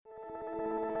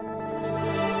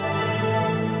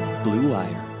Blue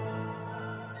Wire.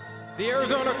 The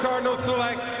Arizona Cardinals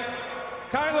select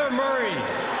Kyler Murray.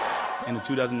 And the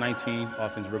 2019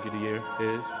 Offensive Rookie of the Year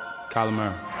is Kyler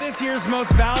Murray. This year's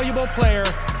most valuable player,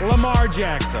 Lamar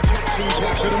Jackson. Jackson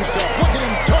takes it himself. Look at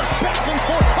him turn back and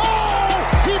forth. Oh!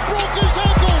 He broke his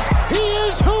ankles. He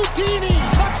is Houdini.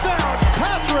 Touchdown.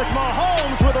 Patrick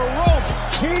Mahomes with a rope.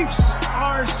 Chiefs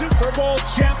are Super Bowl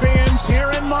champions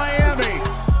here in Miami.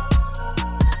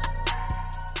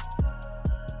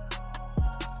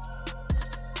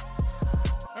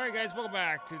 All right, guys, welcome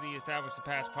back to the Establish the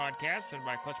Pass podcast, presented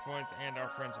by Clutch Points and our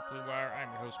friends at Blue Wire. I'm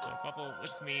your host, Blake Buffalo.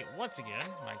 With me, once again,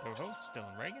 my co-host,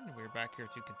 Dylan Reagan. We're back here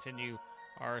to continue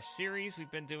our series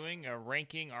we've been doing,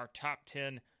 ranking our top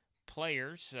 10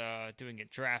 players, doing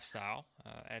it draft style,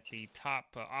 at the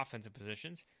top offensive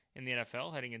positions in the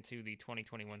NFL heading into the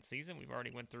 2021 season. We've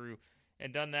already went through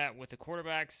and done that with the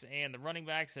quarterbacks and the running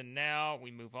backs, and now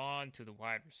we move on to the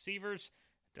wide receivers.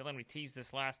 Dylan, we teased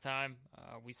this last time.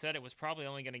 We said it was probably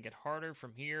only going to get harder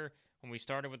from here when we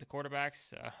started with the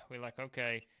quarterbacks. We're like,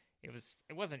 okay,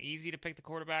 it wasn't easy to pick the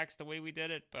quarterbacks the way we did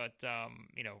it, but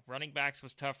running backs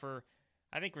was tougher.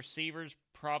 I think receivers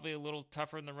probably a little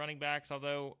tougher than the running backs,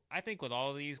 although I think with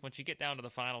all of these, once you get down to the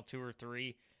final two or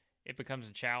three, it becomes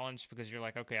a challenge because you're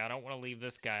like, okay, I don't want to leave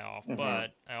this guy off,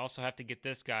 but I also have to get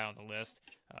this guy on the list.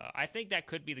 I think that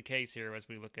could be the case here as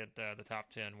we look at the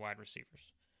top 10 wide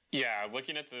receivers. Yeah,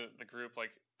 looking at the group,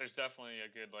 like there's definitely a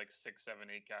good 6, 7,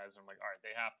 8 guys. I'm like, all right,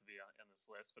 they have to be on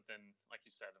this list. But then, like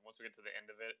you said, once we get to the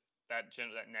end of it, that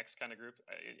next kind of group,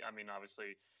 I mean,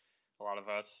 obviously, a lot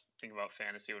of us think about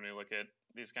fantasy when we look at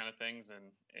these kind of things,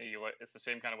 and it's the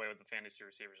same kind of way with the fantasy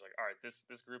receivers. Like, all right, this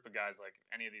group of guys, like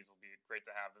any of these will be great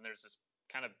to have. And there's this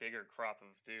kind of bigger crop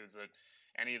of dudes that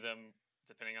any of them,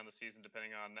 depending on the season,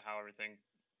 depending on how everything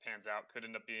pans out, could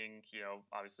end up being,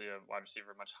 obviously a wide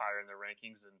receiver much higher in their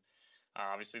rankings. And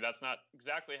obviously that's not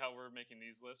exactly how we're making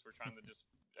these lists. We're trying to just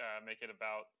make it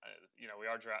about, we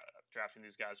are drafting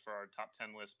these guys for our top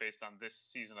 10 list based on this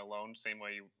season alone, same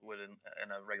way you would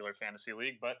in a regular fantasy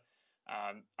league. But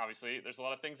obviously there's a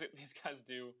lot of things that these guys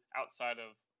do outside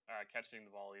of catching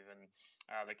the ball even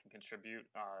that can contribute,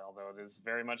 although it is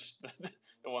very much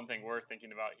the one thing we're thinking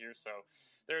about here. So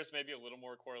there's maybe a little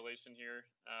more correlation here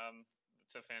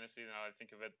to fantasy than I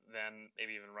think of it than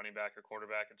maybe even running back or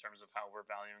quarterback in terms of how we're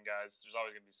valuing guys. There's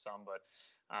always going to be some, but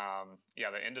the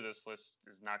end of this list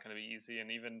is not going to be easy. And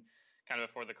even kind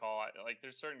of before the call,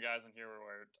 there's certain guys in here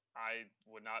where I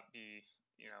would not be,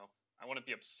 I wouldn't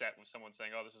be upset with someone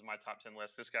saying, oh, this is my top 10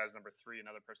 list. This guy's number 3,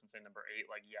 another person saying number 8.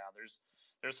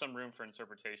 There's some room for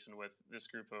interpretation with this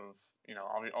group of,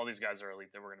 all these guys are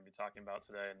elite that we're going to be talking about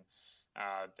today. And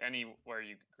anywhere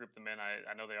you group them in,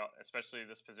 I know they all, especially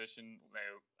this position,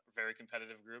 they're a very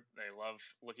competitive group. They love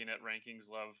looking at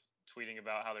rankings, love tweeting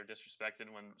about how they're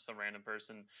disrespected when some random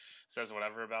person says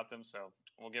whatever about them. So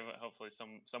we'll give it, hopefully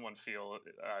someone feel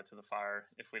to the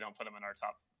fire if we don't put them in our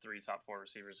top 3, top 4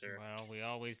 receivers here. Well, we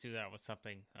always do that with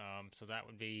something. So that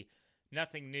would be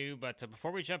nothing new. But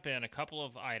before we jump in, a couple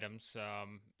of items.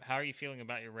 How are you feeling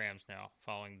about your Rams now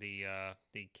following the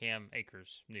Cam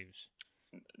Akers news?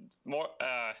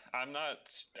 I'm not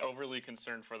overly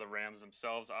concerned for the Rams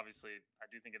themselves. Obviously, I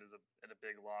do think it is a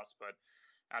big loss, but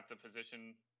at the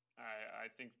position, I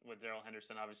think with Darrell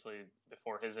Henderson, obviously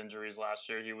before his injuries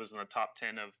last year, he was in the top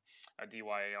 10 of a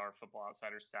DYAR Football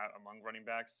Outsider stat among running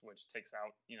backs, which takes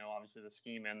out, obviously the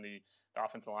scheme and the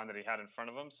offensive line that he had in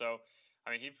front of him. So,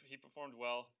 I mean, he performed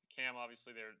well. Cam,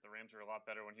 obviously, the Rams were a lot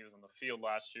better when he was on the field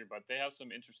last year, but they have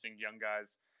some interesting young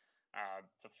guys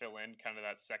to fill in kind of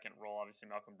that second role. Obviously,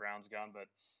 Malcolm Brown's gone, but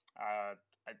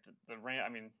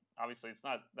obviously, it's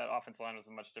not that offensive line was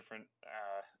a much different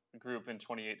group in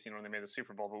 2018 when they made the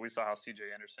Super Bowl. But we saw how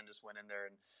C.J. Anderson just went in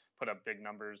there and put up big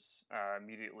numbers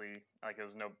immediately. Like it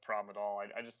was no problem at all.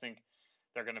 I just think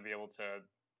they're going to be able to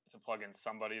plug in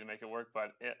somebody to make it work.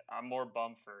 But I'm more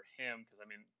bummed for him because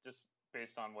just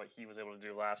based on what he was able to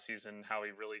do last season, how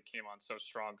he really came on so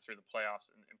strong through the playoffs,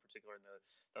 in particular in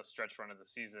the stretch run of the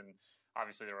season.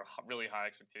 Obviously, there were really high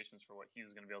expectations for what he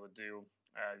was going to be able to do.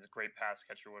 He's a great pass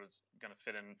catcher, was going to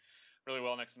fit in really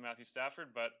well next to Matthew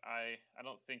Stafford. But I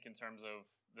don't think in terms of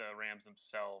the Rams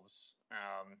themselves,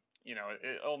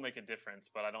 it'll make a difference,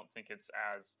 but I don't think it's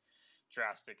as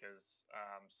drastic as,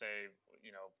 say,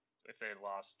 if they had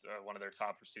lost one of their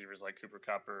top receivers like Cooper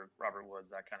Kupp or Robert Woods,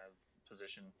 that kind of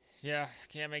position. Yeah,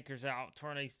 Cam Akers out,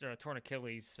 torn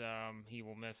Achilles. He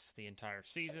will miss the entire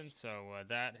season, so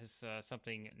that is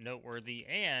something noteworthy,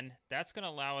 and that's going to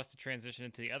allow us to transition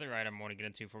into the other item I want to get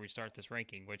into before we start this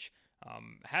ranking, which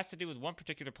has to do with one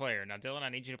particular player. Now, Dylan, I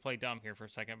need you to play dumb here for a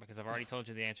second because I've already told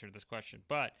you the answer to this question,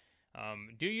 but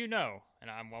Do you know, and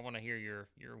I want to hear your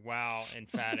wow,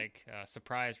 emphatic,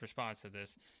 surprise response to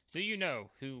this. Do you know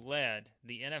who led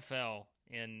the NFL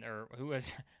or who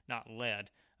has not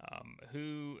led,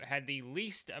 who had the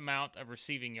least amount of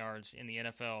receiving yards in the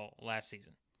NFL last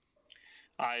season?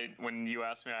 When you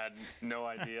asked me, I had no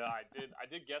idea. I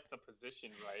did guess the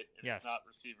position right. Yes. It's not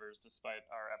receivers, despite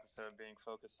our episode being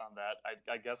focused on that.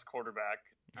 I guess quarterback,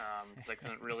 because I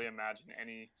couldn't really imagine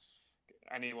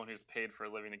anyone who's paid for a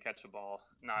living to catch a ball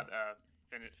not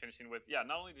finishing with. Yeah,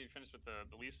 not only did he finish with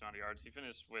the least amount of yards, he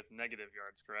finished with negative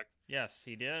yards, correct? Yes,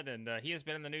 he did, and he has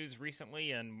been in the news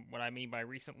recently, and what I mean by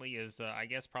recently is, I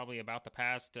guess, probably about the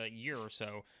past year or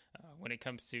so when it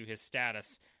comes to his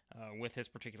status with his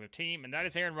particular team, and that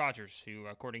is Aaron Rodgers, who,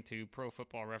 according to Pro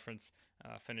Football Reference,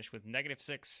 finished with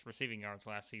 -6 receiving yards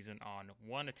last season on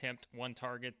one attempt, one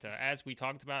target. As we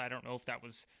talked about, I don't know if that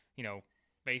was,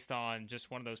 based on just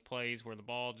one of those plays where the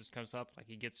ball just comes up, like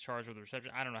he gets charged with the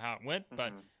reception. I don't know how it went,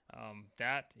 but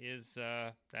that is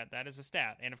that is a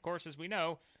stat. And of course, as we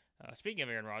know, speaking of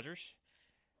Aaron Rodgers,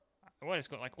 what's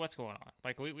going on?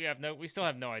 Like we still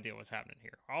have no idea what's happening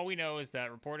here. All we know is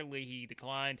that reportedly he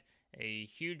declined a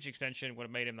huge extension, would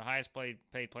have made him the highest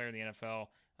paid player in the NFL.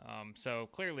 So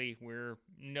clearly, we're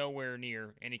nowhere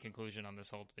near any conclusion on this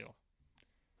whole deal.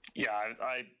 Yeah,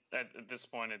 I at this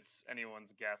point it's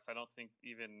anyone's guess. I don't think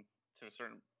even to a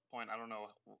certain point, I don't know,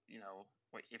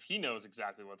 if he knows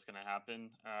exactly what's going to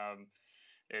happen. I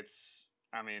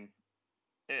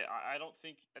don't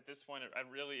think at this point it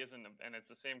really isn't, and it's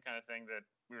the same kind of thing that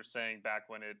we were saying back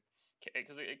when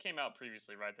because it came out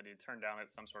previously, right, that he turned down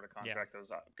some sort of contract that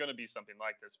was going to be something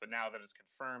like this. But now that it's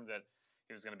confirmed that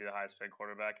he was going to be the highest paid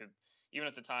quarterback, even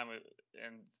at the time,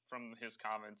 and from his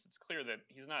comments, it's clear that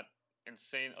he's not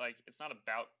insane. Like, it's not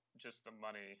about just the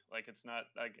money. Like, it's not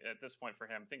like at this point for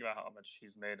him, think about how much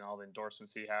he's made and all the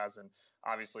endorsements he has. And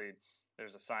obviously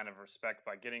there's a sign of respect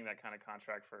by getting that kind of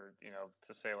contract for,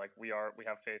 to say like, we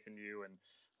have faith in you and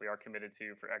we are committed to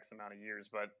you for X amount of years.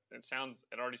 But it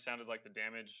already sounded like the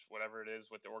damage, whatever it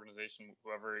is with the organization,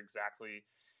 whoever exactly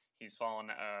he's fallen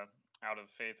out of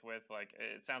faith with, like,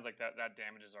 it sounds like that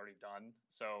damage is already done.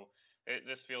 So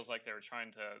this feels like they were trying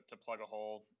to plug a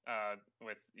hole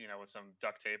with some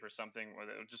duct tape or something, where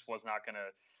it just was not going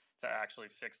to actually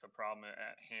fix the problem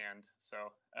at hand. So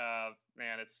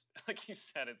man, it's like you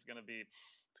said, it's going to be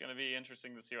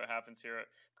interesting to see what happens here.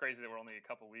 Crazy that we're only a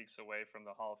couple weeks away from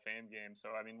the Hall of Fame game.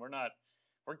 So I mean,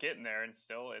 we're getting there, and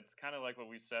still it's kind of like what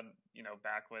we said,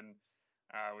 back when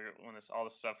all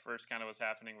this stuff first kind of was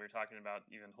happening. We were talking about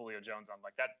even Julio Jones on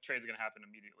like that trade's going to happen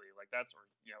immediately. Like that's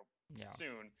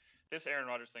soon. This Aaron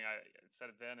Rodgers thing, I said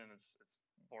it then, and it's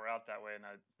bore out that way. And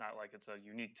it's not like it's a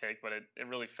unique take, but it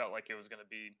really felt like it was going to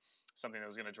be something that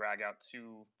was going to drag out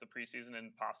to the preseason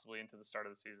and possibly into the start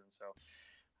of the season. So,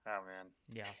 oh man,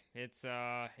 yeah, it's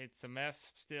a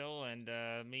mess still. And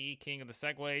me, king of the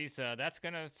segues, that's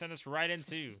going to send us right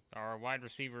into our wide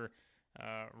receiver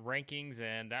rankings,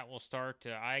 and that will start.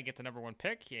 I get the number 1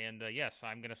 pick, and yes,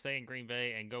 I'm going to stay in Green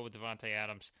Bay and go with Davante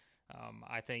Adams.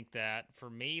 I think that for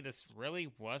me, this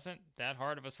really wasn't that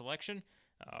hard of a selection,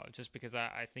 just because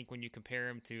I think when you compare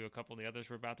him to a couple of the others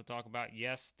we're about to talk about,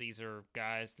 yes, these are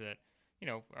guys that,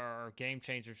 are game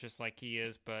changers just like he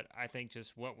is, but I think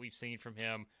just what we've seen from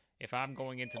him, if I'm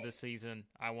going into this season,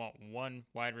 I want one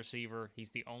wide receiver.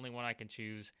 He's the only one I can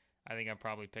choose. I think I'm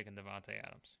probably picking Davante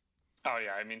Adams. Oh,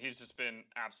 yeah. I mean, he's just been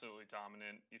absolutely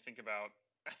dominant. You think about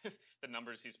the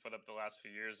numbers he's put up the last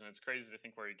few years, and it's crazy to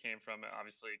think where he came from.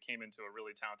 Obviously, he came into a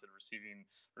really talented receiving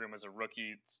room as a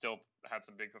rookie, still had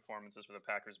some big performances for the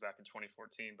Packers back in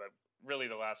 2014, but really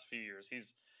the last few years,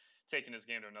 he's taken his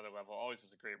game to another level. Always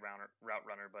was a great route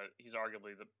runner, but he's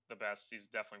arguably the best. He's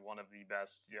definitely one of the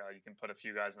best. Yeah, you can put a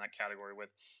few guys in that category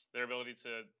with their ability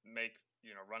to make,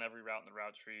 run every route in the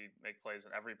route tree, make plays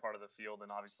in every part of the field, and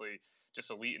obviously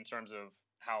just elite in terms of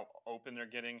how open they're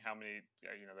getting, how many,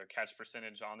 their catch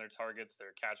percentage on their targets,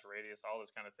 their catch radius, all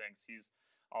those kind of things. He's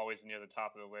always near the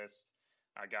top of the list.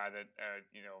 A guy that,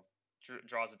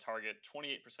 draws a target.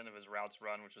 28% of his routes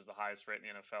run, which is the highest rate in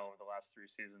the NFL over the last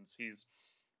 3 seasons. He's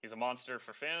a monster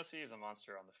for fantasy. He's a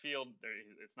monster on the field.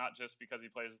 It's not just because he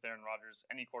plays with Aaron Rodgers.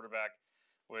 Any quarterback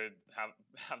would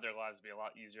have their lives be a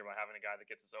lot easier by having a guy that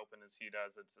gets as open as he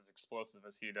does, that's as explosive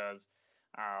as he does.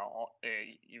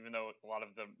 Even though a lot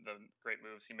of the great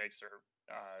moves he makes are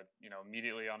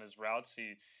immediately on his routes,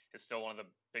 he is still one of the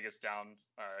biggest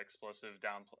explosive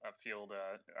downfield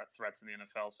threats in the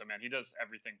NFL. So man, he does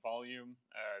everything volume.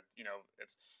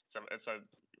 It's a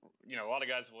lot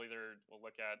of guys will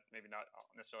look at, maybe not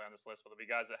necessarily on this list, but there'll be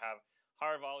guys that have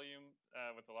higher volume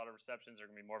with a lot of receptions are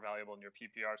going to be more valuable in your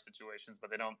PPR situations, but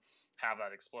they don't have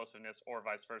that explosiveness, or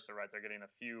vice versa, right? They're getting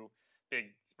a few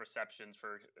big receptions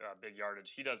for big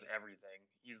yardage. He does everything.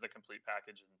 He's the complete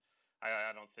package, and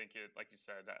I don't think it, like you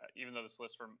said, even though this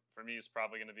list for me is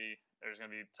probably going to be, there's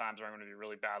going to be times where I'm going to be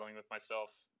really battling with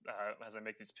myself as I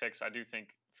make these picks. I do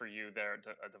think for you there,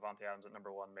 Davante Adams at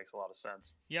number 1 makes a lot of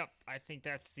sense. Yep, I think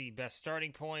that's the best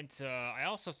starting point. I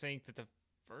also think that the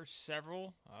first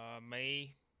several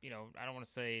may, I don't want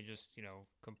to say just,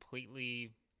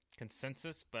 completely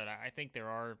consensus, but I think there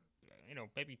are,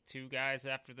 maybe 2 guys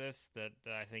after this that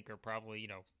I think are probably,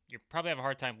 you probably have a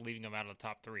hard time leaving them out of the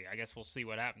top 3. I guess we'll see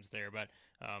what happens there, but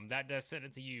that does send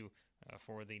it to you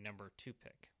for the number 2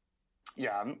 pick.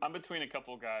 Yeah, I'm between a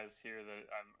couple guys here that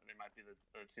they might be the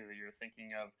 2 that you're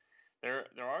thinking of. There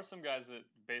are some guys that,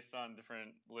 based on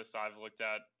different lists I've looked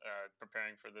at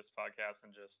preparing for this podcast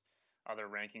and just other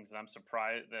rankings, and I'm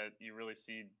surprised that you really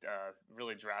see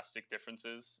really drastic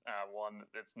differences. One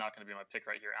that's not going to be my pick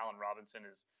right here. Allen Robinson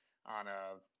is on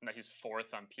he's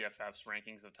 4th on PFF's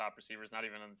rankings of top receivers, not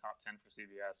even in the top 10 for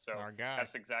CBS. So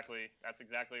that's exactly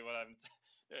what I'm.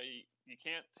 You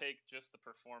can't take just the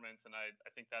performance, and I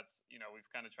think that's, we've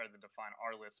kind of tried to define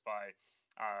our list by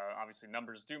obviously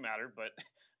numbers do matter, but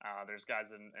there's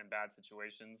guys in bad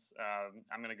situations.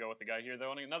 I'm going to go with the guy here,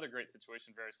 though, in another great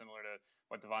situation, very similar to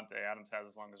what Davante Adams has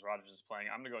as long as Rodgers is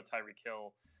playing. I'm going to go with Tyreek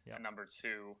Hill at number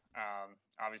 2.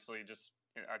 Obviously, just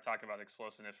I talk about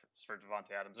explosiveness for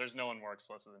Davante Adams. There's no one more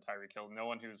explosive than Tyreek Hill. No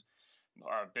one who's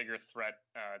a bigger threat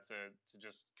to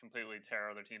just completely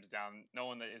tear other teams down. No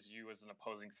one that is you as an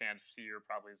opposing fan fear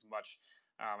probably as much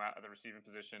at the receiving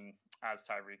position as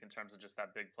Tyreek in terms of just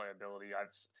that big playability.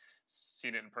 I've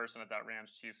seen it in person at that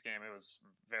Rams-Chiefs game. It was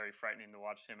very frightening to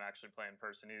watch him actually play in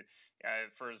person.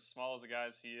 For as small as the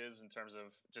guys he is in terms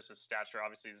of just his stature,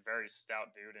 obviously he's a very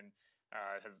stout dude and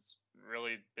has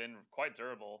really been quite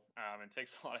durable and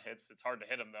takes a lot of hits. It's hard to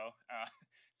hit him though.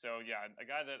 So yeah, a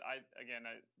guy that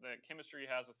the chemistry he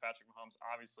has with Patrick Mahomes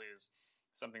obviously is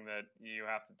something that you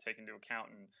have to take into account.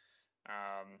 And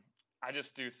I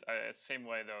just do same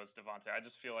way though as Davante. I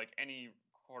just feel like any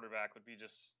quarterback would be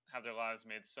just have their lives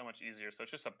made so much easier. So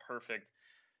it's just a perfect,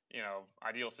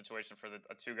 ideal situation for the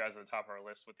 2 guys at the top of our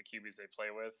list with the QBs they play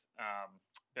with.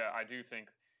 Yeah, I do think,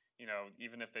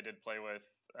 even if they did play with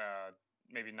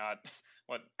maybe not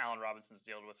what Allen Robinson's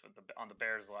dealt with on the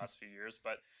Bears the last few years,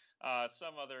 but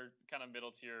some other kind of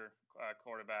middle tier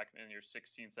quarterback in your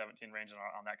 16, 17 range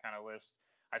on that kind of list,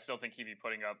 I still think he'd be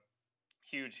putting up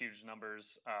huge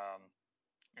numbers.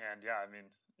 And yeah, I mean,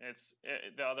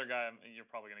 the other guy you're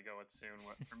probably going to go with soon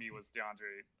for me was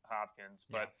DeAndre Hopkins,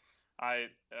 but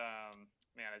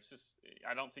it's just,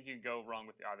 I don't think you can go wrong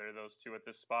with either of those 2 at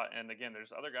this spot. And again,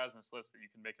 there's other guys on this list that you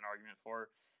can make an argument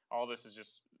for. All this is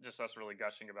just us really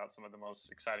gushing about some of the most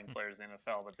exciting players in the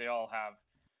NFL, but they all have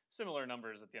similar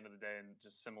numbers at the end of the day and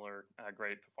just similar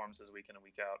great performances week in and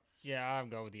week out. Yeah, I'm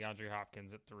going with DeAndre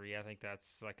Hopkins at 3. I think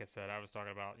that's, like I said, I was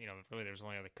talking about, really there's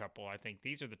only a couple. I think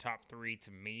these are the top 3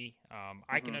 to me.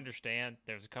 I can understand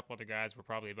there's a couple other guys we're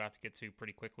probably about to get to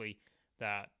pretty quickly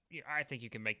that I think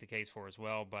you can make the case for as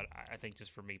well. But I think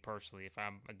just for me personally, if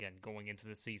I'm, again, going into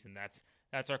the season,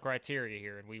 that's our criteria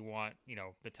here. And we want,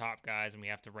 the top guys and we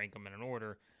have to rank them in an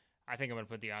order. I think I'm going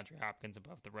to put DeAndre Hopkins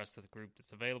above the rest of the group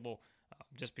that's available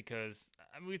just because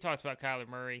we talked about Kyler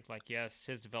Murray. Like, yes,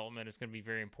 his development is going to be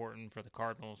very important for the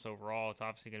Cardinals overall. It's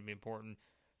obviously going to be important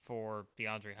for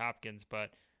DeAndre Hopkins,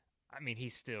 but I mean,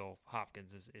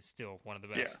 Hopkins is still one of the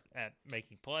best at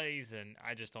making plays, and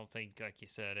I just don't think, like you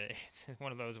said, it's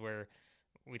one of those where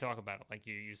we talk about it. Like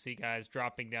you see guys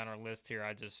dropping down our list here.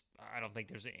 I don't think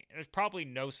there's probably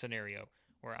no scenario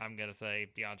where I'm going to say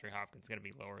DeAndre Hopkins is going to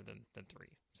be lower than 3.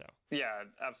 So yeah,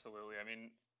 absolutely. I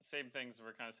mean, same things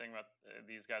we're kind of saying about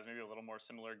these guys. Maybe a little more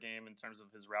similar game in terms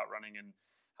of his route running and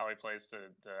how he plays to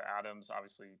Adams.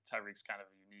 Obviously, Tyreek's kind of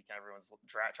unique. Everyone's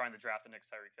trying to draft the next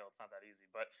Tyreek Hill. It's not that easy.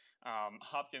 But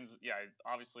Hopkins,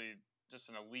 obviously just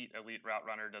an elite route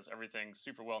runner, does everything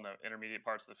super well in the intermediate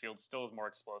parts of the field. Still is more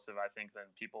explosive, I think, than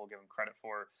people give him credit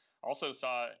for. Also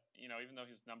saw, even though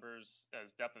his numbers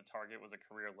as depth of target was a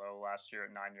career low last year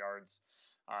at 9 yards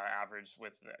average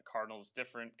with the Cardinals,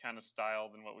 different kind of style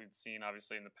than what we'd seen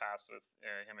obviously in the past with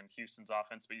him and Houston's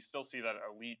offense, but you still see that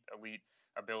elite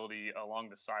ability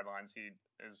along the sidelines. He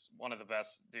is one of the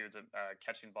best dudes at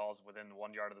catching balls within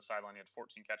 1 yard of the sideline. He had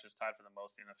 14 catches, tied for the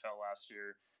most in the NFL last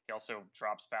year. He also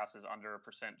drops passes under a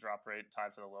 % drop rate,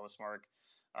 tied for the lowest mark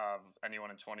of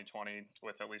anyone in 2020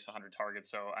 with at least 100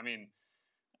 targets. So I mean,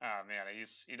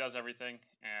 he does everything,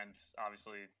 and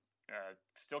obviously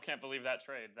Still can't believe that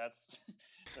trade. That's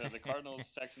the Cardinals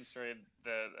Texans trade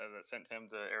that sent him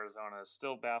to Arizona.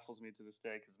 Still baffles me to this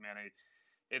day because, man, and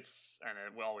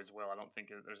it always will. I don't think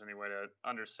there's any way to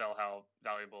undersell how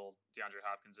valuable DeAndre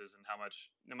Hopkins is and how much,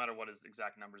 no matter what his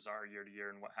exact numbers are year to year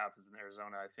and what happens in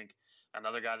Arizona. I think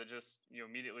another guy that just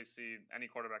immediately see any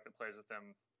quarterback that plays with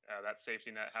them. That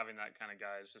safety net, having that kind of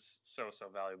guy is just so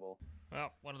valuable.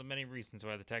 Well, one of the many reasons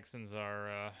why the Texans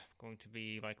are going to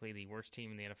be likely the worst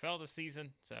team in the NFL this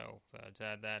season. So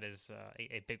that is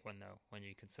a big one, though, when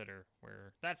you consider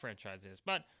where that franchise is.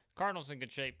 But Cardinals in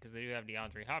good shape because they do have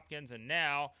DeAndre Hopkins. And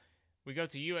now we go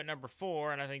to you at number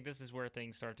 4, and I think this is where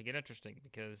things start to get interesting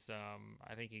because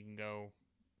I think you can go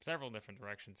several different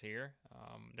directions here.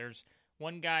 There's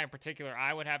one guy in particular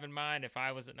I would have in mind if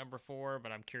I was at number 4,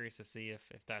 but I'm curious to see if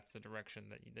that's the direction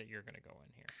that you're going to go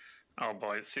in here. Oh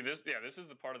boy, see this is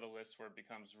the part of the list where it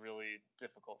becomes really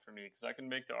difficult for me because I can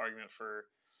make the argument for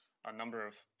a number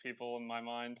of people in my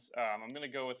mind. I'm going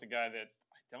to go with the guy that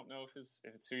I don't know if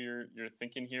it's who you're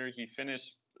thinking here. He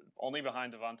finished only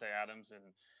behind Devontae Adams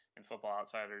in Football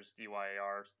Outsiders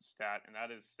DYAR stat, and that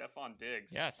is Stephon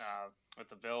Diggs. Yes, with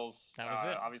the Bills. That was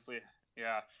it. Obviously,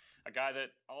 yeah. A guy that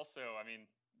also, I mean,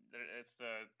 it's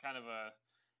the kind of a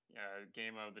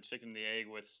game of the chicken and the egg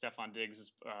with Stephon Diggs'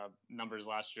 numbers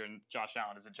last year and Josh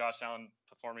Allen. Is it Josh Allen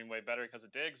performing way better because of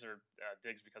Diggs or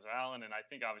Diggs because of Allen? And I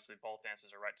think obviously both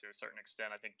answers are right to a certain extent.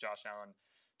 I think Josh Allen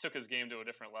took his game to a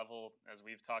different level, as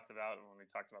we've talked about when we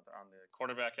talked about on the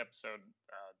quarterback episode.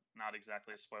 Not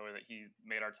exactly a spoiler that he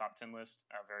made our top 10 list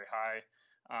very high.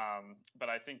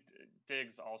 But I think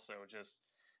Diggs also just,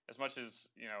 as much as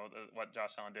what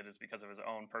Josh Allen did is because of his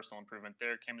own personal improvement,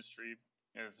 their chemistry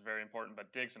is very important. But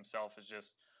Diggs himself has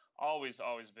just always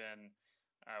been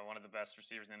one of the best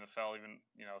receivers in the NFL. Even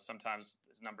sometimes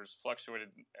his numbers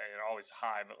fluctuated, always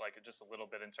high, but like just a little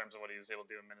bit in terms of what he was able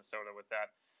to do in Minnesota with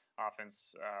that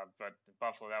offense. But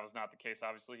Buffalo, that was not the case.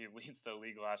 Obviously, he leads the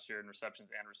league last year in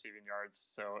receptions and receiving yards.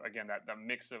 So again, that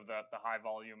mix of the high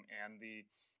volume and the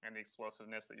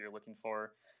explosiveness that you're looking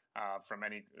for. From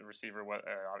any receiver,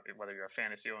 whether you're a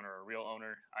fantasy owner or a real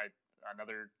owner,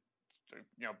 another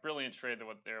brilliant trade that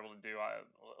what they're able to do, at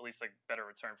least like better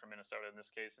return from Minnesota in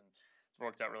this case, and it's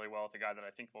worked out really well with a guy that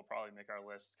I think will probably make our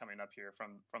list coming up here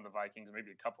from the Vikings,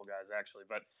 maybe a couple guys actually,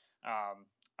 but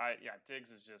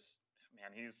Diggs is just,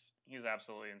 man, he's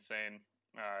absolutely insane.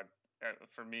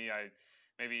 For me, I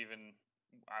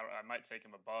might take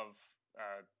him above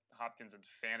Hopkins in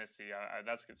fantasy.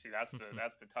 That's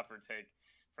the tougher take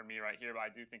for me right here, but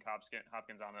I do think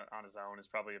Hopkins on his own is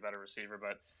probably a better receiver.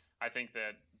 But I think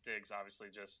that Diggs obviously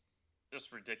just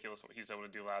ridiculous what he's able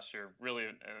to do last year.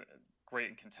 Really great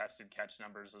in contested catch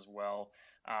numbers as well.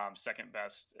 Second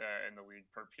best in the league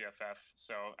per PFF.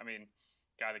 So I mean,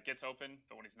 guy that gets open,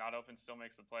 but when he's not open, still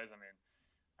makes the plays. I mean,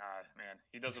 man,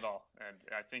 he does it all, and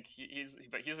I think he's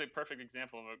a perfect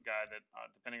example of a guy that,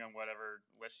 depending on whatever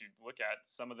list you look at,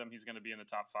 some of them he's going to be in the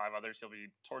top 5, others he'll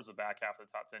be towards the back half of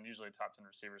the top 10, usually top 10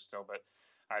 receivers still. But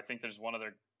I think there's one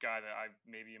other guy that I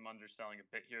maybe am underselling a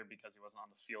bit here because he wasn't on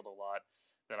the field a lot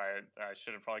that I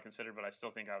should have probably considered, but I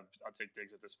still think I'll take Diggs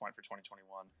at this point for 2021.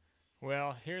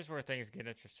 Well, here's where things get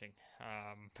interesting,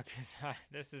 because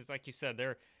this is, like you said,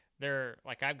 they're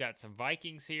like, I've got some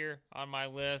Vikings here on my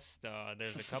list.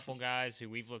 There's a couple guys who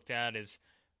we've looked at as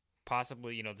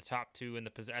possibly, the top 2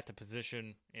 at the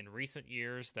position in recent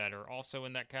years that are also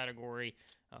in that category.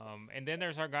 And then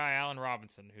there's our guy, Allen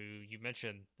Robinson, who you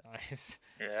mentioned. Yes.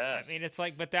 I mean, it's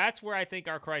like, but that's where I think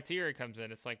our criteria comes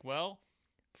in. It's like, well,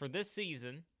 for this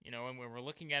season, and when we're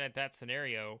looking at it, that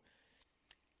scenario,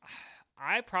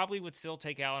 I probably would still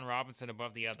take Allen Robinson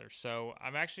above the others. So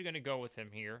I'm actually going to go with him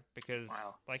here because,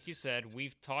 like you said,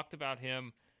 we've talked about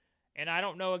him. And I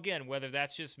don't know, again, whether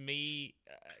that's just me,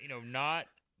 not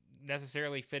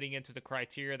necessarily fitting into the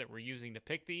criteria that we're using to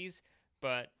pick these.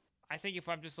 But I think if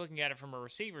I'm just looking at it from a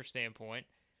receiver standpoint,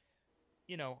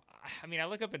 I mean, I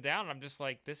look up and down and I'm just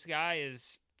like, this guy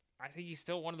I think he's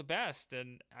still one of the best.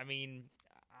 And, I mean,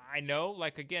 I know,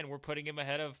 like, again, we're putting him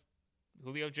ahead of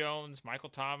Julio Jones, Michael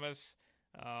Thomas,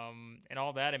 and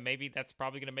all that, and maybe that's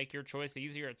probably going to make your choice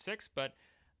easier at 6, but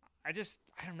I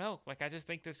don't know. Like, I just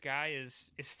think this guy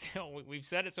is still, we've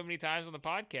said it so many times on the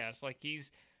podcast, like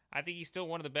I think he's still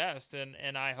one of the best,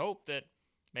 and I hope that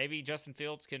maybe Justin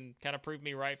Fields can kind of prove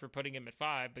me right for putting him at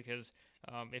 5, because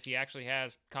if he actually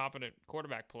has competent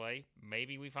quarterback play,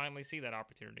 maybe we finally see that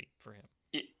opportunity for him.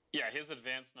 Yeah, his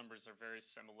advanced numbers are very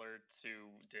similar to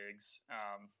Diggs,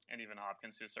 and even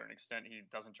Hopkins to a certain extent. He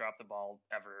doesn't drop the ball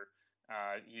ever.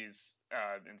 He's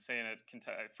insane at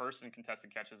first in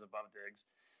contested catches above Diggs,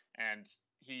 and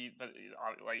he's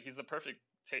the perfect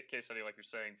case study, like you're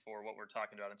saying, for what we're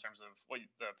talking about in terms of what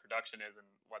the production is and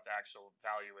what the actual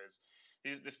value is.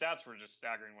 The stats were just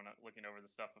staggering when looking over the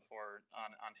stuff before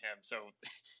on him. So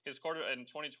his quarter in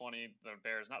 2020, the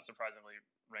Bears, not surprisingly,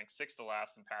 ranked 6th to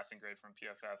last in passing grade from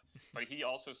PFF, but he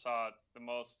also saw the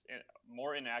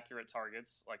more inaccurate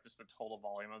targets, like just the total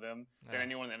volume of them, than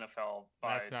anyone in the NFL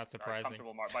by that's not surprising.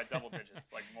 By double digits,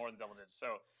 like more than double digits.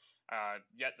 So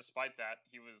yet despite that,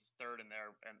 he was 3rd in there,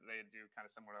 and they do kind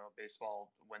of similar to a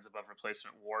baseball wins above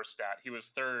replacement WAR stat. He was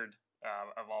 3rd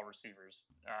of all receivers.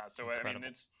 So incredible.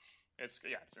 I mean, it's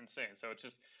insane. So it's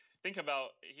just think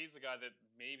about, he's the guy that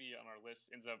maybe on our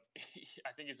list ends up,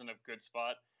 I think he's in a good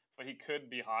spot, but he could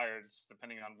be higher just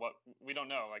depending on what, we don't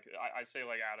know. Like I say,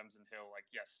 like Adams and Hill, like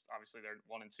yes, obviously they're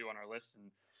 1 and 2 on our list and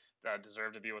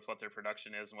deserve to be with what their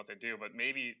production is and what they do. But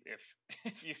maybe if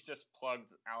you just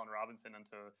plugged Allen Robinson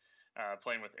into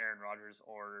playing with Aaron Rodgers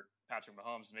or Patrick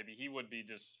Mahomes, maybe he would be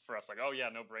just for us like, oh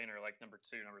yeah, no brainer, like number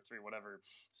 2, number 3, whatever.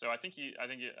 So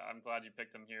I'm glad you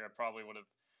picked him here. I probably would have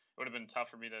been tough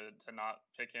for me to not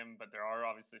pick him, but there are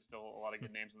obviously still a lot of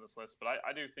good names on this list. But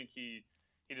I do think he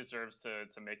deserves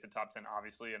to make the top 10,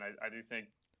 obviously, and I do think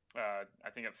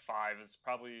I think at 5 is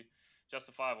probably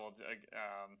justifiable.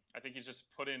 I think he's just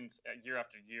put in year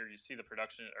after year. You see the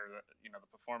production or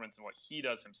the performance and what he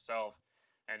does himself,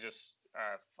 and just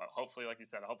hopefully, like you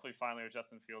said, hopefully finally with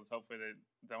Justin Fields. Hopefully they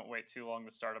don't wait too long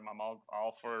to start him. I'm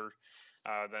all for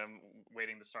them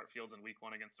waiting to start Fields in week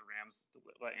 1 against the Rams to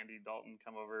let Andy Dalton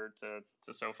come over to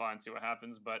SoFi and see what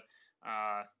happens. But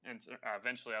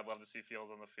eventually I'd love to see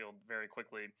Fields on the field very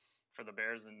quickly for the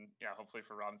Bears. And yeah, hopefully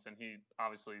for Robinson. He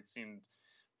obviously seemed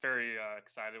very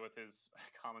excited with his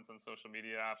comments on social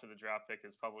media after the draft pick,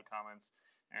 his public comments,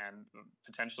 and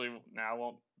potentially now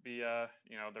won't be,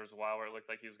 there was a while where it looked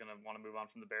like he was going to want to move on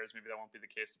from the Bears. Maybe that won't be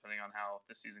the case depending on how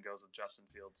the season goes with Justin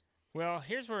Fields. Well,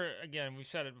 here's where, again, we've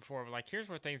said it before, but, like, here's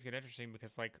where things get interesting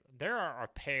because, like, there are a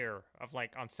pair of,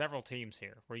 like, on several teams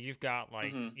here where you've got,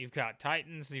 like, you've got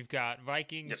Titans, you've got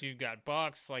Vikings, you've got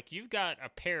Bucks. Like, you've got a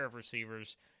pair of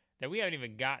receivers that we haven't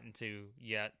even gotten to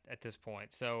yet at this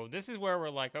point. So this is where we're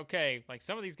like, okay, like,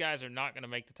 some of these guys are not going to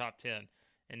make the top 10.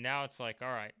 And now it's like,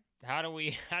 all right, how do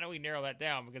we narrow that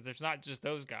down? Because there's not just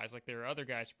those guys. Like, there are other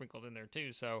guys sprinkled in there,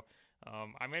 too. So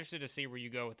I'm interested to see where you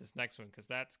go with this next one because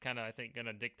that's kind of, I think, going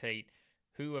to dictate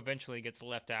who eventually gets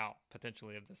left out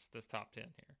potentially of this top 10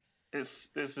 here.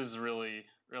 This is really,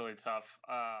 really tough.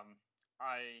 I'm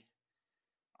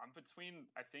between,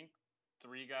 I think,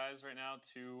 3 guys right now,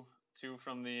 two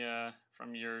from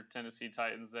from your Tennessee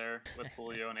Titans there with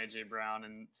Julio and AJ Brown,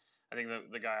 and I think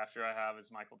the guy after I have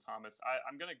is Michael Thomas.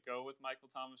 I'm gonna go with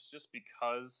Michael Thomas just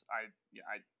because I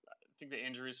think the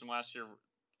injuries from last year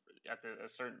at a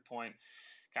certain point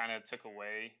kind of took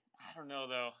away. I don't know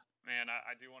though, man.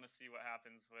 I do want to see what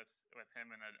happens with him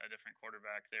and a different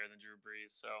quarterback there than Drew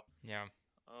Brees. So yeah.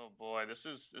 Oh boy, this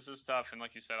is tough. And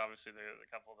like you said, obviously the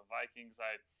couple of the Vikings,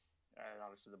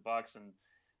 obviously the Bucks, and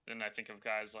then I think of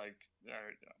guys like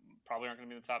probably aren't going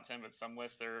to be in the top 10, but some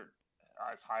lists they're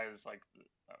as high as like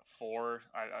 4.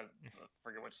 I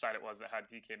forget which site it was that had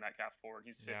DK Metcalf 4.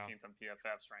 He's 15th on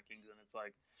PFF's rankings, and it's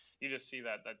like you just see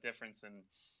that difference in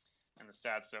the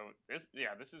stats. So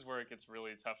this is where it gets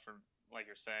really tough for, like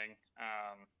you're saying.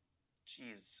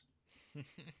 Jeez.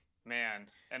 Man,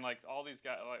 and like all these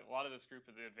guys, like a lot of this group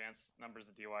of the advanced numbers,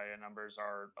 the DYA numbers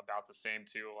are about the same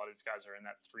too. A lot of these guys are in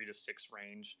that 3 to 6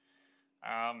 range.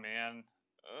 Oh man,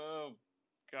 oh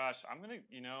gosh, I'm gonna,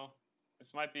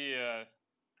 this might be I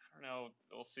don't know.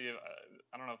 We'll see.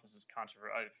 I don't know if this is controversial.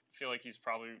 I feel like he's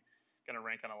probably gonna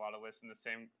rank on a lot of lists in the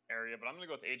same area, but I'm gonna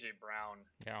go with AJ Brown.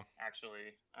 Yeah,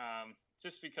 actually,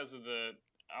 just because of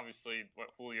obviously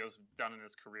what Julio's done in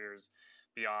his career is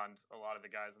beyond a lot of the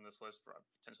guys on this list,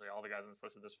 potentially all the guys on this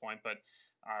list at this point. But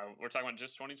we're talking about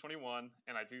just 2021,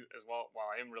 and I do as well. While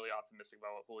I am really optimistic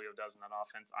about what Julio does in that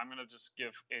offense, I'm going to just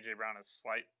give AJ Brown a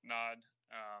slight nod.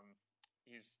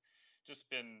 He's just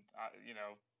been,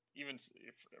 even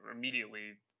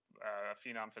immediately a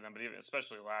phenom for them, but even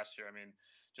especially last year. I mean,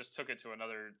 just took it to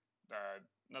another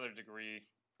degree.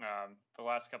 The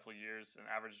last couple of years, an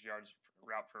average yards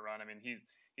route per run. I mean,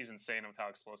 he's insane with how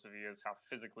explosive he is, how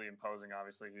physically imposing,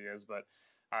 obviously, he is. But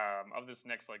of this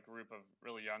next group of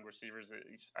really young receivers,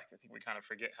 I think we kind of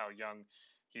forget how young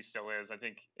he still is. I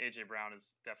think A.J. Brown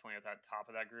is definitely at that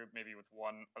top of that group, maybe with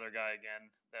one other guy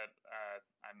again that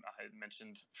I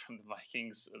mentioned from the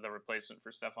Vikings, the replacement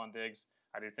for Stephon Diggs.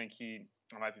 I do think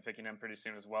I might be picking him pretty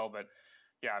soon as well. But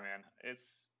yeah, man,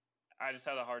 I just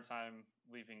had a hard time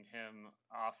leaving him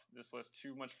off this list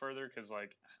too much further because,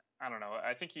 I don't know.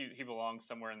 I think he belongs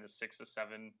somewhere in the 6 to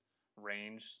 7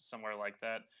 range, somewhere like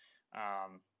that.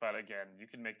 But again, you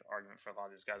can make the argument for a lot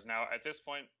of these guys. Now, at this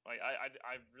point, like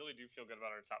I really do feel good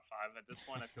about our top 5. At this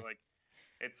point, I feel like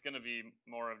it's going to be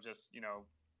more of just,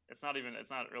 it's not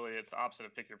the opposite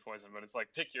of pick your poison, but it's like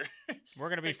pick your. We're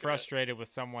going to be frustrated with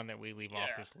someone that we leave off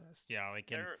this list. Yeah,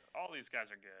 like all these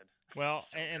guys are good. Well,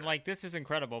 and like this is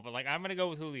incredible, but like I'm going to go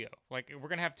with Julio. Like we're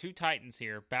going to have 2 Titans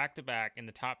here back to back in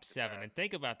the top 7, and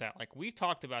think about that. Like we've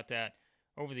talked about that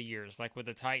over the years, like with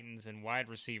the Titans and wide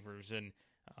receivers, and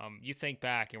you think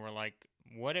back and we're like,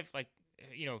 what if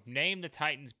name the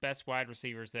Titans' best wide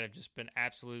receivers that have just been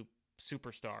absolute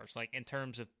superstars, like in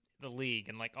terms of the league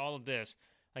and like all of this.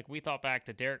 Like we thought back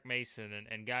to Derek Mason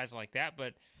and guys like that,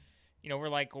 but we're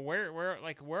like, where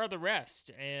are the rest?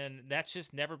 And that's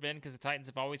just never been, because the Titans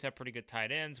have always had pretty good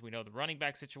tight ends. We know the running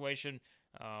back situation.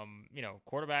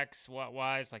 Quarterbacks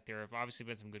wise, like there have obviously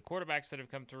been some good quarterbacks that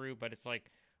have come through, but it's like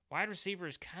wide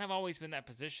receivers kind of always been that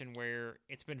position where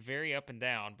it's been very up and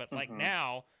down. But like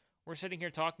now we're sitting here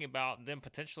talking about them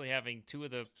potentially having 2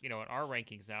 of the, in our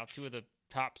rankings now, 2 of the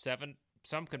top 7.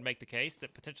 Some could make the case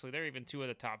that potentially they're even 2 of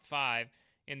the top 5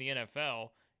 in the NFL.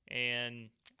 And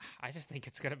I just think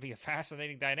it's going to be a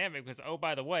fascinating dynamic because, oh,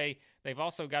 by the way, they've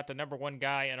also got the number 1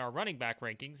 guy in our running back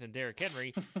rankings in Derrick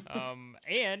Henry,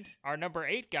 and our number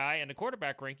 8 guy in the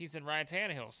quarterback rankings in Ryan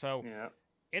Tannehill. So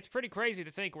it's pretty crazy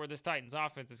to think where this Titans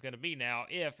offense is going to be now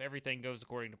if everything goes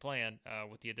according to plan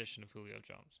with the addition of Julio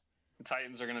Jones. The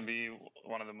Titans are going to be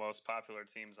one of the most popular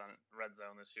teams on Red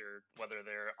Zone this year, whether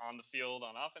they're on the field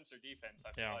on offense or defense.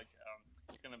 I feel like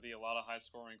it's going to be a lot of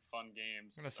high-scoring, fun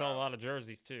games. Going to sell a lot of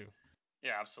jerseys too.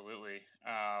 Yeah, absolutely.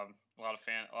 A lot of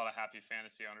happy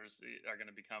fantasy owners are going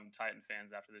to become Titan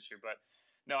fans after this year. But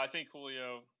no, I think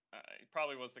Julio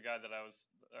probably was the guy that I was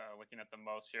looking at the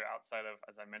most here, outside of,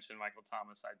 as I mentioned, Michael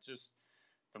Thomas.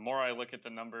 The more I look at the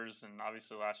numbers, and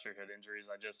obviously last year he had injuries,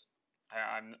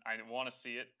 I want to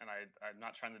see it, and I'm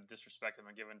not trying to disrespect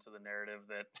him and give into the narrative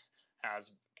that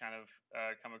has kind of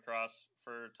come across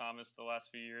for Thomas the last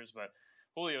few years. But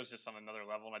Julio's just on another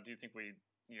level, and I do think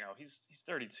he's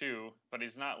 32, but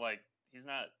he's not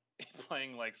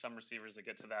playing like some receivers that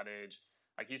get to that age.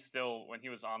 Like he's still, when he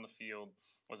was on the field,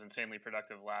 was insanely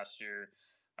productive last year.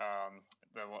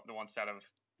 The one stat of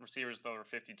receivers that over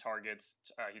 50 targets,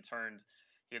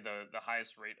 he had the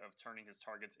highest rate of turning his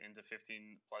targets into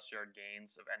 15-plus yard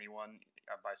gains of anyone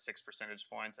by 6 percentage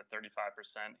points at 35%.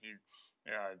 He's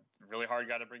a really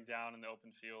hard guy to bring down in the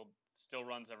open field, still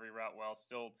runs every route well,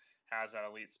 still has that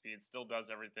elite speed, still does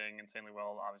everything insanely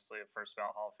well. Obviously, a first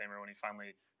ballot Hall of Famer when he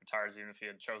finally retires, even if he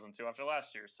had chosen to after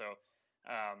last year. So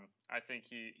I think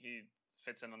he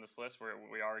fits in on this list where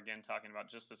we are, again, talking about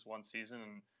just this one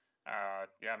season.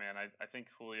 And I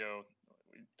think Julio –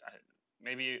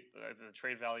 maybe the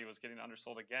trade value was getting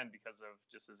undersold again because of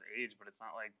just his age, but it's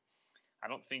not like, I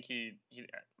don't think he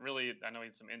really, I know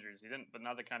he had some injuries. He didn't, but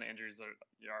not the kind of injuries that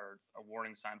are a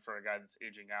warning sign for a guy that's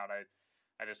aging out.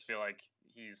 I just feel like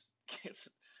he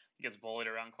gets bullied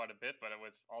around quite a bit, but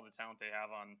with all the talent they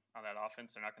have on that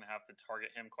offense, they're not going to have to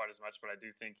target him quite as much. But I do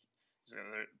think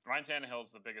Ryan Tannehill is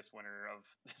the biggest winner of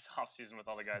this offseason with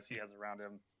all the guys he has around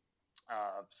him.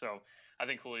 So I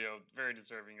think Julio very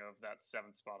deserving of that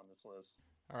 7th spot on this list.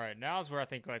 All right, now is where I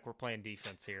think like we're playing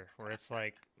defense here, where it's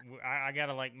like I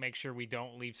gotta like make sure we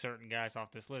don't leave certain guys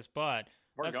off this list. But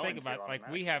let's think about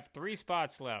we have 3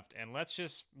 spots left, and let's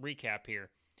just recap here.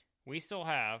 We still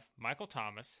have Michael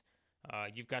Thomas.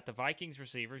 You've got the Vikings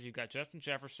receivers. You've got Justin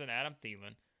Jefferson, Adam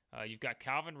Thielen. You've got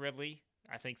Calvin Ridley.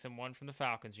 I think someone from the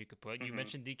Falcons you could put. You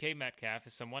mentioned DK Metcalf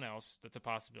as someone else that's a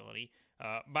possibility.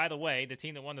 By the way, the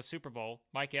team that won the Super Bowl,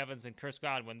 Mike Evans and Chris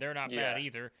Godwin, they're not bad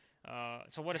either.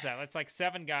 So what is that? That's like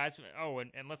 7 guys. Oh,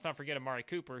 and let's not forget Amari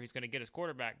Cooper, who's going to get his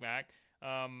quarterback back.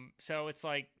 So it's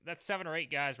like that's 7 or 8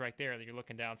 guys right there that you're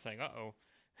looking down saying, uh-oh,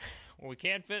 well, we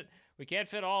can't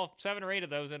fit all 7 or 8 of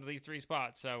those into these 3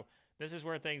 spots. So this is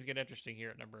where things get interesting here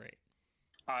at number 8.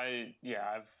 I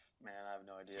have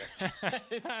no idea.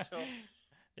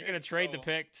 You're going to trade the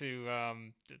pick to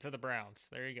the Browns.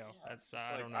 There you go. That's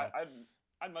I don't know.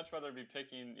 I'd much rather be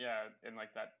picking in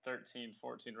like that 13,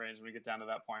 14 range. When we get down to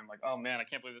that point, I'm like, oh man, I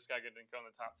can't believe this guy didn't go in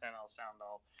the top 10. I'll sound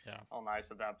all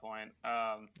nice at that point.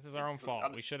 This is our own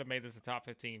fault. We should have made this a top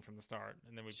 15 from the start,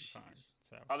 and then we'd be fine.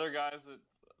 So other guys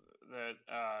that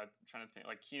trying to think,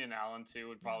 like Keenan Allen too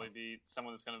would probably be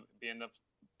someone that's going to end up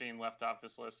being left off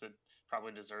this list that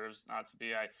probably deserves not to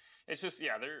be. It's just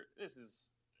this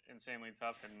is insanely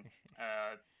tough, and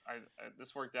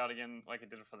this worked out again like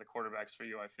it did for the quarterbacks for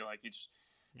you. I feel like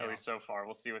at least so far.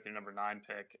 We'll see with your number 9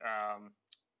 pick.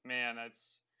 Man, that's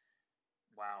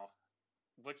wow.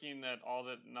 Looking at all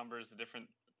the numbers, the different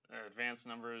advanced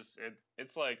numbers,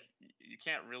 it's like you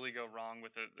can't really go wrong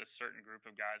with a certain group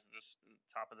of guys at this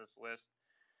top of this list.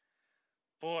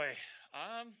 Boy,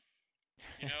 I've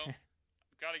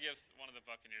got to give one of the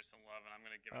Buccaneers some love, and I'm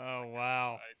going to give. Oh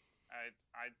wow!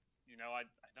 I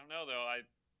don't know though. I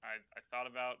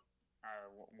thought about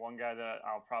one guy that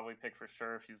I'll probably pick for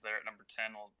sure if he's there at number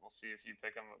 10. We'll see if you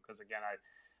pick him, because again,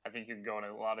 I think you can go in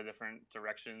a lot of different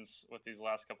directions with these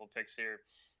last couple of picks here.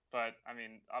 But I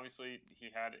mean, obviously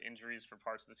he had injuries for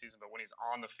parts of the season, but when he's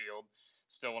on the field,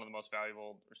 still one of the most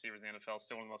valuable receivers in the NFL,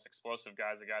 still one of the most explosive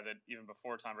guys, a guy that even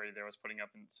before Tom Brady there was putting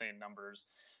up insane numbers,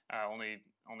 only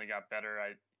got better.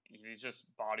 He just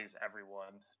bodies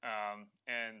everyone.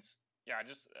 And yeah,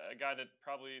 just a guy that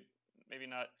probably maybe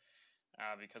not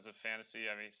because of fantasy.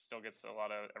 I mean, he still gets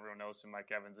everyone knows who Mike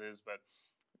Evans is, but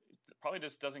probably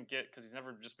just doesn't get, because he's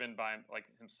never just been by like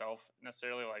himself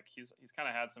necessarily. Like he's kind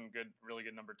of had some really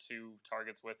good number 2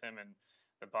 targets with him, and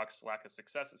the Bucs lack of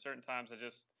success at certain times.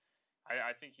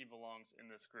 I think he belongs in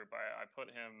this group. I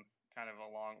put him kind of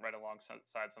right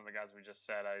alongside some of the guys we just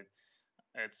said.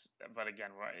 But again,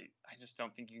 I just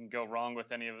don't think you can go wrong with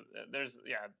any of.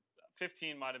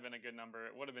 15 might have been a good number.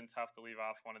 It would have been tough to leave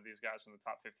off one of these guys from the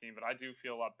top 15, but I do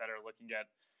feel a lot better looking at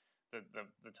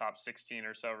the top 16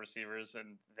 or so receivers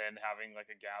and then having like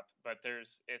a gap. But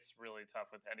it's really tough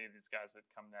with any of these guys that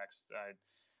come next.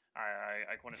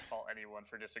 I wouldn't fault anyone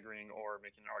for disagreeing or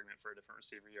making an argument for a different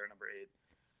receiver here at number 8.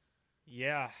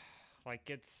 Yeah, like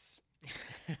it's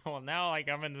well, now like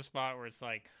I'm in the spot where it's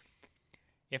like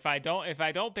if I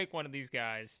don't pick one of these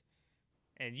guys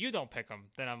and you don't pick them,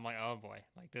 then I'm like, oh boy,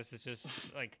 like this is just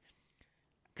like.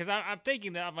 Because I'm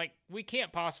thinking that I'm like, we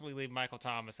can't possibly leave Michael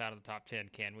Thomas out of the top 10,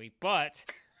 can we? But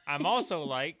I'm also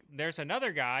like, there's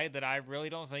another guy that I really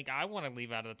don't think I want to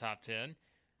leave out of the top 10.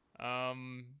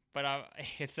 But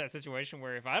it's that situation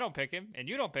where if I don't pick him and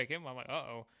you don't pick him, I'm like,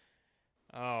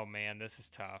 oh man, this is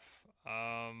tough.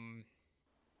 I'm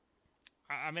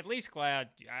at least glad.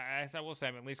 I will say,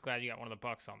 I'm at least glad you got one of the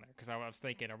Bucs on there, because I was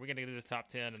thinking, are we going to do this top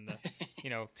 10 and the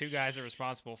 2 guys that are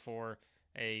responsible for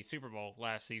a Super Bowl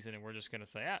last season, and we're just going to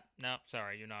say, no,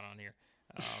 sorry, you're not on here.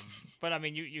 But I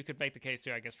mean, you could make the case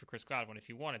too, I guess, for Chris Godwin if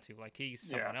you wanted to. Like he's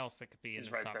someone else that could be in the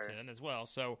top 10 as well.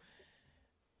 So,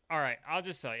 all right, I'll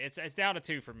just say it's down to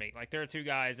 2 for me. Like there are 2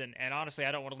 guys, and honestly,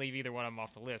 I don't want to leave either one of them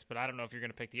off the list, but I don't know if you're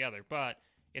going to pick the other. But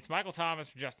it's Michael Thomas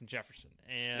or Justin Jefferson,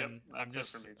 and I'm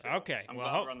just it for me too. Okay. I'm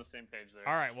glad we're on the same page there.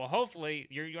 All right, well, hopefully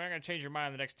you're not going to change your mind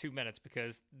in the next 2 minutes,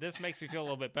 because this makes me feel a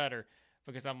little bit better.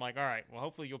 Because I'm like, all right, well,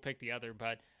 hopefully you'll pick the other.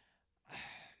 But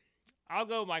I'll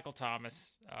go Michael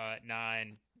Thomas at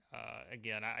 9.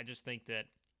 Again, I just think that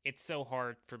it's so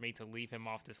hard for me to leave him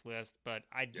off this list. But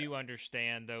I do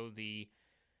understand, though,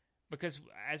 because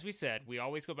as we said, we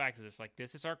always go back to this. Like,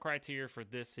 this is our criteria for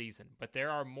this season. But there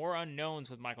are more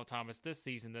unknowns with Michael Thomas this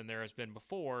season than there has been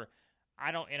before.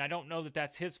 I don't know that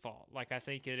that's his fault. Like, I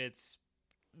think it's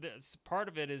part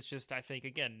of it is just, I think,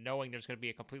 again, knowing there's going to be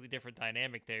a completely different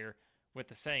dynamic there with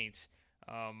the Saints.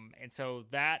 And so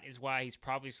that is why he's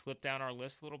probably slipped down our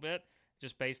list a little bit,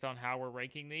 just based on how we're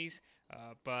ranking these.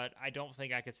 But I don't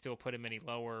think I could still put him any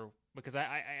lower, because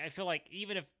I feel like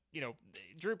even if,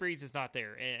 Drew Brees is not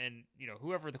there and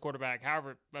whoever the quarterback,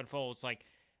 however it unfolds, like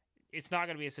it's not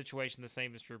going to be a situation the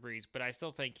same as Drew Brees, but I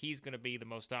still think he's going to be the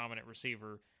most dominant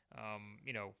receiver,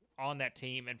 on that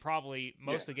team. And probably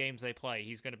most of the games they play,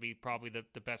 he's going to be probably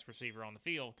the best receiver on the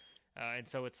field. And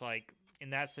so it's like, in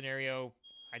that scenario,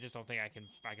 I just don't think I can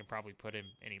probably put him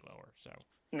any lower. So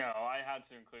no, I had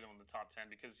to include him in the top 10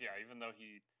 because even though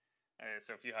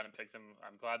so if you hadn't picked him,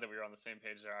 I'm glad that we were on the same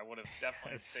page there. I would have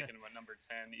definitely taken him at number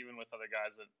 10, even with other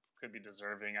guys that could be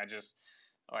deserving. I just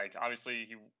obviously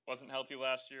he wasn't healthy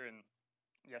last year, and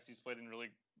yes, he's played in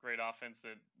really great offense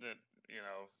that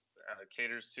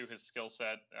caters to his skill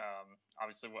set.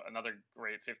 Obviously, another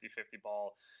great 50-50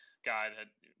 ball guy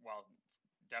that, while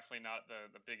definitely not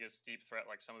the biggest deep threat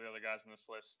like some of the other guys on this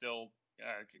list, still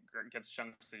gets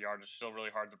chunks of yardage, still really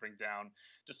hard to bring down,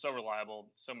 just so reliable,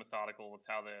 so methodical with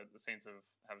how the Saints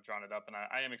have drawn it up. And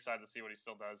I am excited to see what he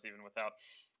still does even without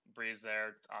Brees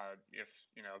there. If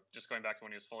just going back to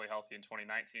when he was fully healthy in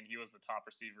 2019, he was the top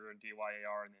receiver in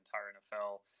DYAR in the entire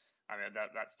NFL. I mean,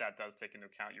 that stat does take into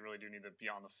account. You really do need to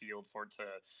be on the field for it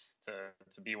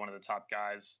to be one of the top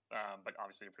guys. But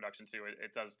obviously your production too,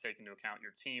 it does take into account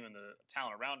your team and the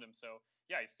talent around him. So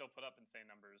yeah, he still put up insane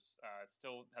numbers.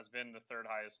 Still has been the 3rd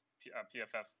highest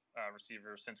PFF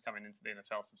receiver since coming into the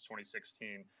NFL since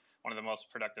 2016. One of the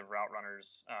most productive route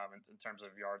runners in terms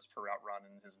of yards per route run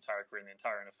in his entire career in the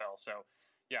entire NFL. So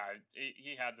yeah,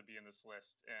 he had to be in this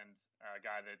list, and a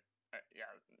guy that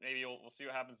maybe we'll see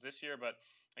what happens this year. But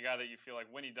a guy that you feel like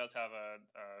when he does have a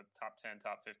top 10,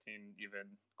 top 15, even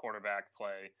quarterback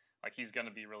play, like he's going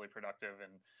to be really productive.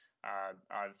 And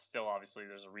still, obviously,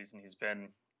 there's a reason he's been.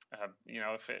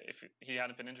 If he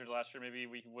hadn't been injured last year, maybe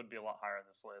we would be a lot higher on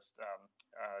this list.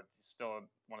 He's still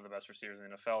one of the best receivers in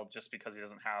the NFL, just because he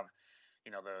doesn't have,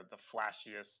 the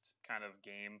flashiest kind of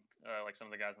game like some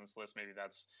of the guys on this list. Maybe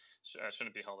that's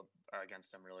shouldn't be held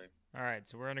against him, really. All right,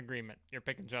 so we're in agreement. You're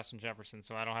picking Justin Jefferson,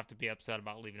 so I don't have to be upset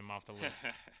about leaving him off the list.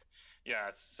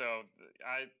 Yeah, so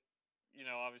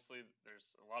obviously there's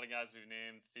a lot of guys we've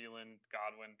named: Thielen,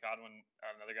 Godwin,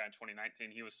 another guy in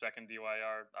 2019. He was second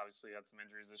DYR. Obviously had some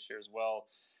injuries this year as well.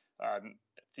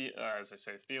 As I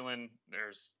say, Thielen.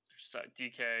 There's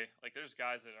DK. Like, there's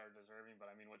guys that are deserving, but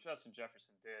I mean, what Justin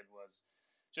Jefferson did was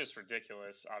just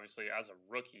ridiculous. Obviously, as a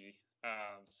rookie.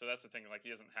 So that's the thing. Like, he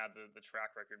hasn't had the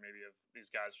track record maybe of these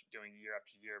guys doing year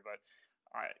after year, but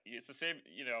it's the same.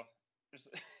 There's.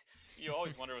 You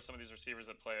always wonder with some of these receivers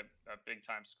that play at big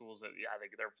time schools that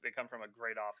they come from a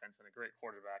great offense and a great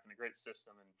quarterback and a great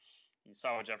system, and you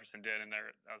saw what Jefferson did, and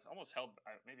I was almost held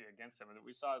maybe against him. And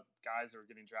we saw guys that were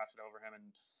getting drafted over him, and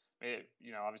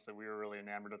obviously we were really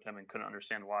enamored with him and couldn't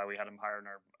understand why we had him higher in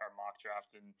our mock draft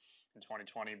in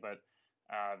 2020. But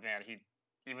man,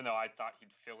 even though I thought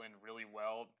he'd fill in really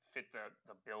well, fit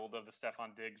the build of the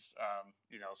Stephon Diggs,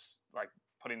 like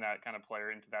putting that kind of player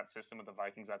into that system with the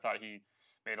Vikings, I thought he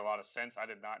made a lot of sense. I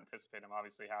did not anticipate him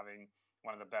obviously having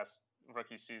one of the best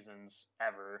rookie seasons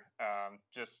ever.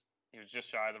 He was just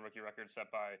shy of the rookie record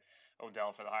set by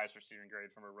Odell for the highest receiving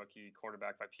grade from a rookie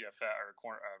quarterback by PFF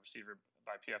or receiver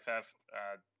by PFF.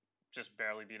 Just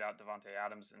barely beat out Devontae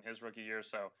Adams in his rookie year.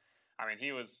 So, I mean,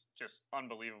 he was just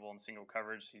unbelievable in single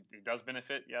coverage. He does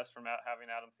benefit, yes, from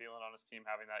having Adam Thielen on his team,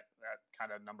 having that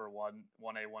kind of number 1A,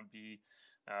 1B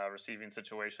receiving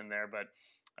situation there. But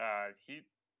he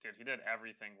did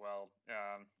everything well,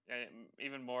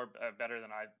 even more better than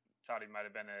I thought he might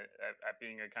have been at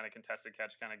being a kind of contested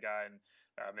catch kind of guy and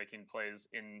making plays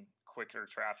in quicker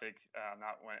traffic,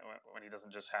 not when he doesn't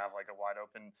just have like a wide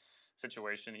open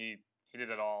situation. He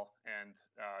did it all, and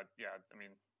I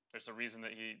mean, there's a reason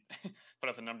that he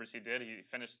put up the numbers he did. He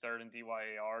finished third in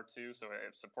DYAR too, so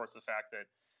it supports the fact that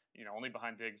only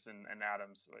behind Diggs and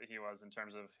Adams he was in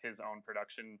terms of his own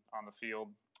production on the field.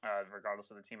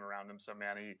 Regardless of the team around him. So,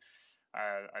 man,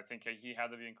 I think he had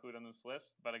to be included on this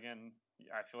list. But again,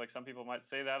 I feel like some people might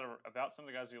say that about some of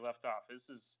the guys we left off.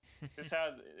 This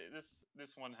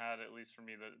one had, at least for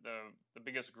me, the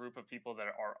biggest group of people that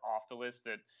are off the list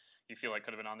that you feel like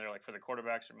could have been on there. Like for the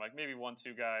quarterbacks, from like maybe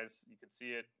 1-2 guys, you could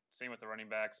see it. Same with the running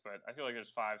backs, but I feel like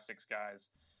there's 5-6 guys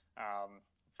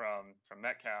from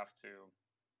Metcalf to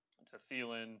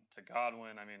Thielen to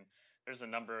Godwin. I mean, there's a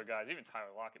number of guys, even Tyler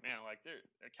Lockett, man, like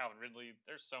Calvin Ridley.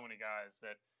 There's so many guys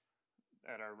that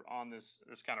are on this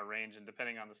kind of range, and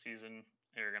depending on the season,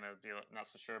 you're going to be not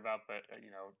so sure about, but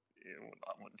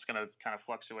it's going to kind of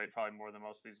fluctuate probably more than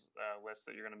most of these lists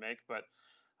that you're going to make. But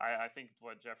I think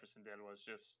what Jefferson did was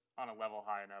just on a level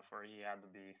high enough where he had to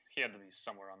be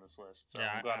somewhere on this list. So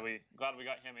yeah, I'm glad we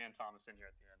got him and Thomas in here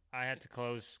at the end. I had to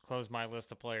close my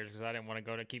list of players because I didn't want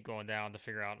to keep going down to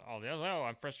figure out all the others. Oh,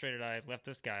 I'm frustrated I left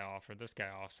this guy off or this guy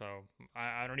off. So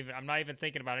I'm not even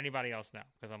thinking about anybody else now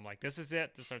because I'm like, this is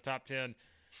it. This is our top 10.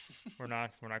 We're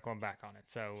not going back on it.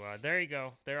 So there you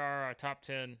go. There are our top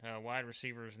 10 wide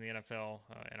receivers in the NFL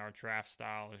in our draft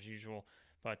style as usual.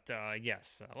 But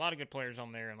yes, a lot of good players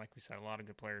on there, and like we said, a lot of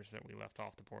good players that we left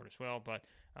off the board as well. But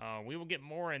we will get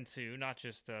more into not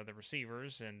just the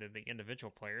receivers and the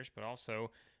individual players, but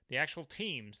also the actual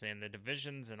teams and the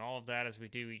divisions and all of that as we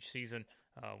do each season.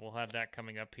 We'll have that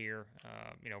coming up here,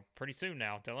 pretty soon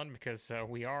now, Dylan, because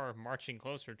we are marching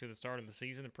closer to the start of the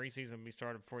season. The preseason will be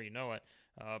started before you know it.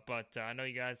 But I know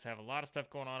you guys have a lot of stuff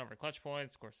going on over at Clutch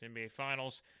Points. Of course, the NBA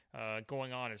Finals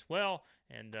going on as well,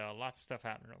 and lots of stuff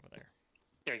happening over there.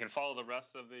 Yeah, you can follow the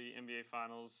rest of the NBA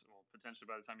Finals. Well, potentially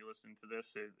by the time you listen to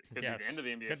this, it could be the end of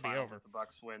the NBA Finals if the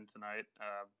Bucks win tonight,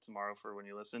 tomorrow for when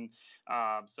you listen.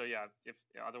 So yeah, if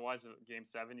otherwise Game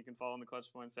 7, you can follow in the Clutch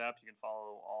Points app. You can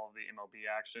follow all of the MLB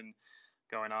action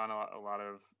going on. A lot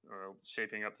of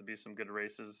shaping up to be some good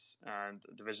races and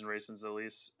division races at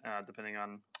least, depending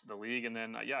on the league. And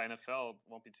then NFL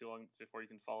won't be too long before you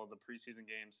can follow the preseason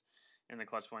games in the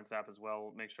Clutch Points app as well.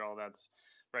 We'll make sure all that's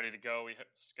ready to go. We're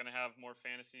going to have more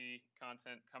fantasy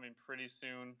content coming pretty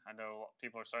soon. I know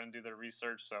people are starting to do their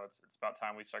research, so it's about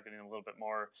time we start getting a little bit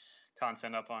more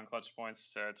content up on Clutch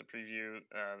Points to preview,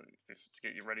 to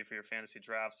get you ready for your fantasy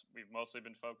drafts. We've mostly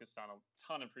been focused on a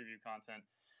ton of preview content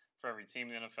for every team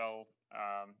in the NFL.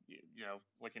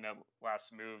 Looking at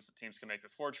last moves that teams can make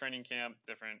before training camp,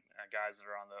 different guys that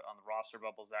are on the roster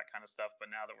bubbles, that kind of stuff. But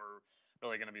now that we're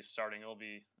really going to be starting, it'll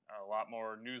be a lot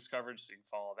more news coverage. So you can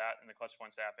follow that in the Clutch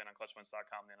Points app and on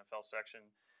ClutchPoints.com, the NFL section.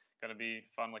 Going to be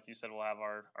fun, like you said. We'll have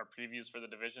our previews for the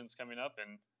divisions coming up,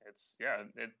 and it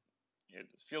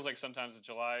feels like sometimes in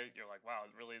July you're like, wow,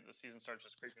 really the season starts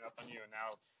just creeping up on you, and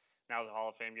now the Hall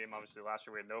of Fame game. Obviously, last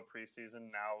year we had no preseason.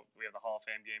 Now we have the Hall of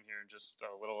Fame game here in just a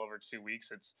little over 2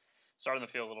 weeks. It's starting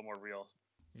to feel a little more real.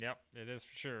 Yep, it is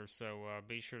for sure. So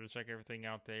be sure to check everything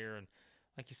out there. And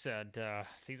like you said,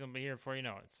 season will be here before you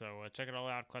know it. So check it all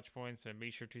out, Clutch Points, and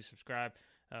be sure to subscribe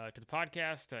to the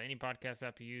podcast. Any podcast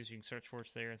app you use, you can search for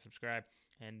us there and subscribe.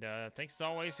 And thanks as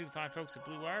always to the fine folks at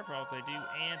Blue Wire for all that they do.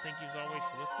 And thank you as always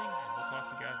for listening. And we'll talk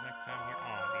to you guys next time here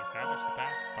on the Establish the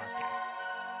Pass podcast.